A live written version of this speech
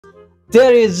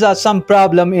there is some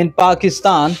problem in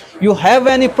Pakistan. You have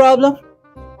any problem?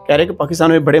 कह रहे कि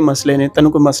पाकिस्तान में बड़े मसले ने, तेन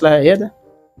कोई मसला है याद?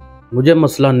 मुझे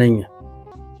मसला नहीं है।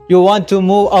 You want to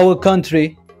move our country?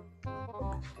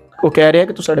 वो कह रहे हैं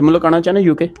कि तू साडे मुल्क आना चाहना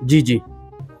यूके? जी जी।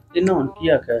 इन्होंने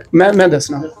क्या कहा? मैं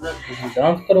दसना।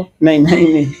 डांस करो।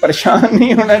 नहीं परेशान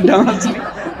नहीं होना, डांस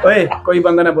ओए कोई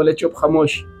बंदा ना बोले चुप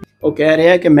खामोश। वो कह रहे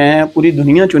हैं कि मैं पूरी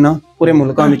दुनिया चो ना पूरे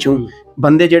मुल्कों विचों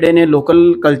बंदे जेडे ने लोकल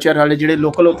कल्चर वाले जेडे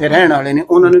लोकल उत्थे रहन वाले ने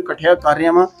उन्होंने इकट्ठा कर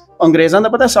रहा वा। अंग्रेज़ों का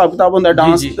पता हिसाब किताब होंदा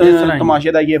डांस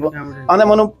तमाशे दा ये वो आंदा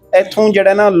मैनू इत्थों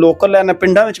जेड़ा ना लोकल है ना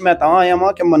पिंडां विच मैं तां आया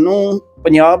वां कि मैनू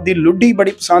पंजाब दी लुड्डी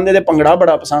बड़ी पसंद है ते भंगड़ा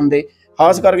बड़ा पसंद है,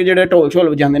 खास करके जेडे ढोल छोल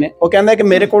वजांदे ने। वो कहंदा कि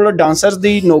मेरे कोल डांसर्स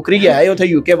दी नौकरी है उत्थे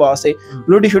यूके वास्ते,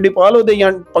 लुड्डी शुड्डी पा लो दे या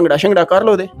भंगड़ा शंगड़ा कर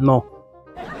लो दे। No.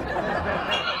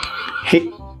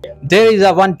 There is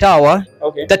a one tower,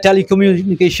 Okay. the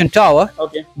telecommunication tower.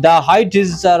 Okay. The height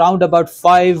is around about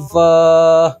five,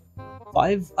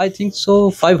 I think so,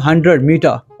 500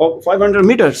 meter. Oh, 500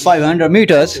 meters. 500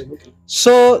 meters.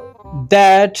 So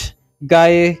that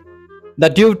guy, the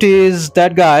duty is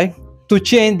that guy to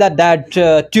change that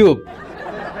tube.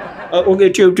 Okay,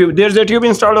 tube. There's a tube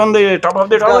installed on the top of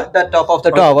the tower. The top of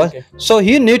the Okay, tower. okay. So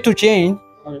he need to change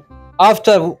Okay.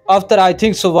 after I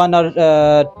think so 1 or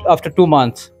after 2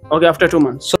 months. Okay, after 2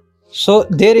 months. So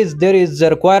there is the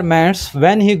requirements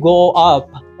when he go up.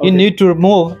 He Okay. need to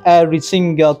remove every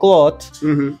single cloth.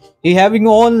 Mm-hmm. He having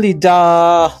only the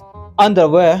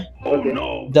underwear, Okay.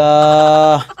 the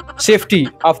safety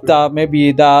of the maybe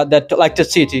the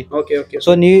electricity. Okay.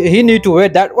 So he need to wear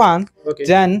that one. Okay.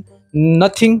 Then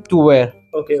nothing to wear.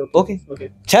 Okay.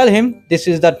 Tell him this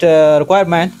is that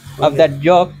requirement of that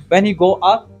job. When he go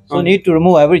up, so need to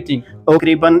remove everything.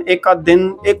 तकरीबन एक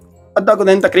ਅੱਧਾ ਕੁ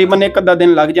ਦਿਨ ਤਕਰੀਬਨ ਇੱਕ ਅੱਧਾ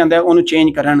ਦਿਨ ਲੱਗ ਜਾਂਦਾ ਹੈ ਉਹਨੂੰ ਚੇਂਜ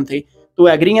ਕਰਨ ਤੇ। ਤੂੰ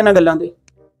ਐਗਰੀ ਹੈ ਨਾ ਗੱਲਾਂ ਤੇ?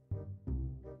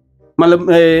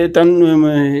 ਮਤਲਬ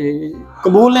ਤੈਨੂੰ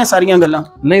ਕਬੂਲ ਨੇ ਸਾਰੀਆਂ ਗੱਲਾਂ?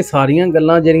 नहीं सारियां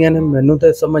गल्लां जेड़ियां ने मैनू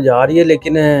ते समझ आ रही है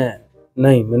लेकिन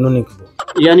नहीं मैनू नहीं कबूल।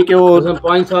 यानी कि वो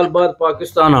 5 साल बाद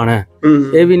पाकिस्तान आना है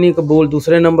ये भी नहीं कबूल।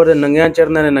 दूसरे नंबर ते नंगियां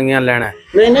चढ़ना ने नंगियां लेना है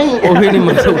नहीं वो भी नहीं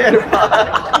मंजूर।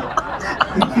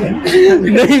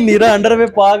 नहीं नीरा अंडर में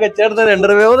पा के चढ़दे ने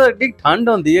अंडर में वो एडी ठंड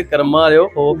होंदी है कर्मा वाले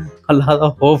हो अल्लाह दा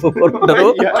खौफ और डरो।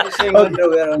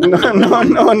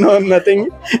 no nothing.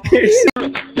 It's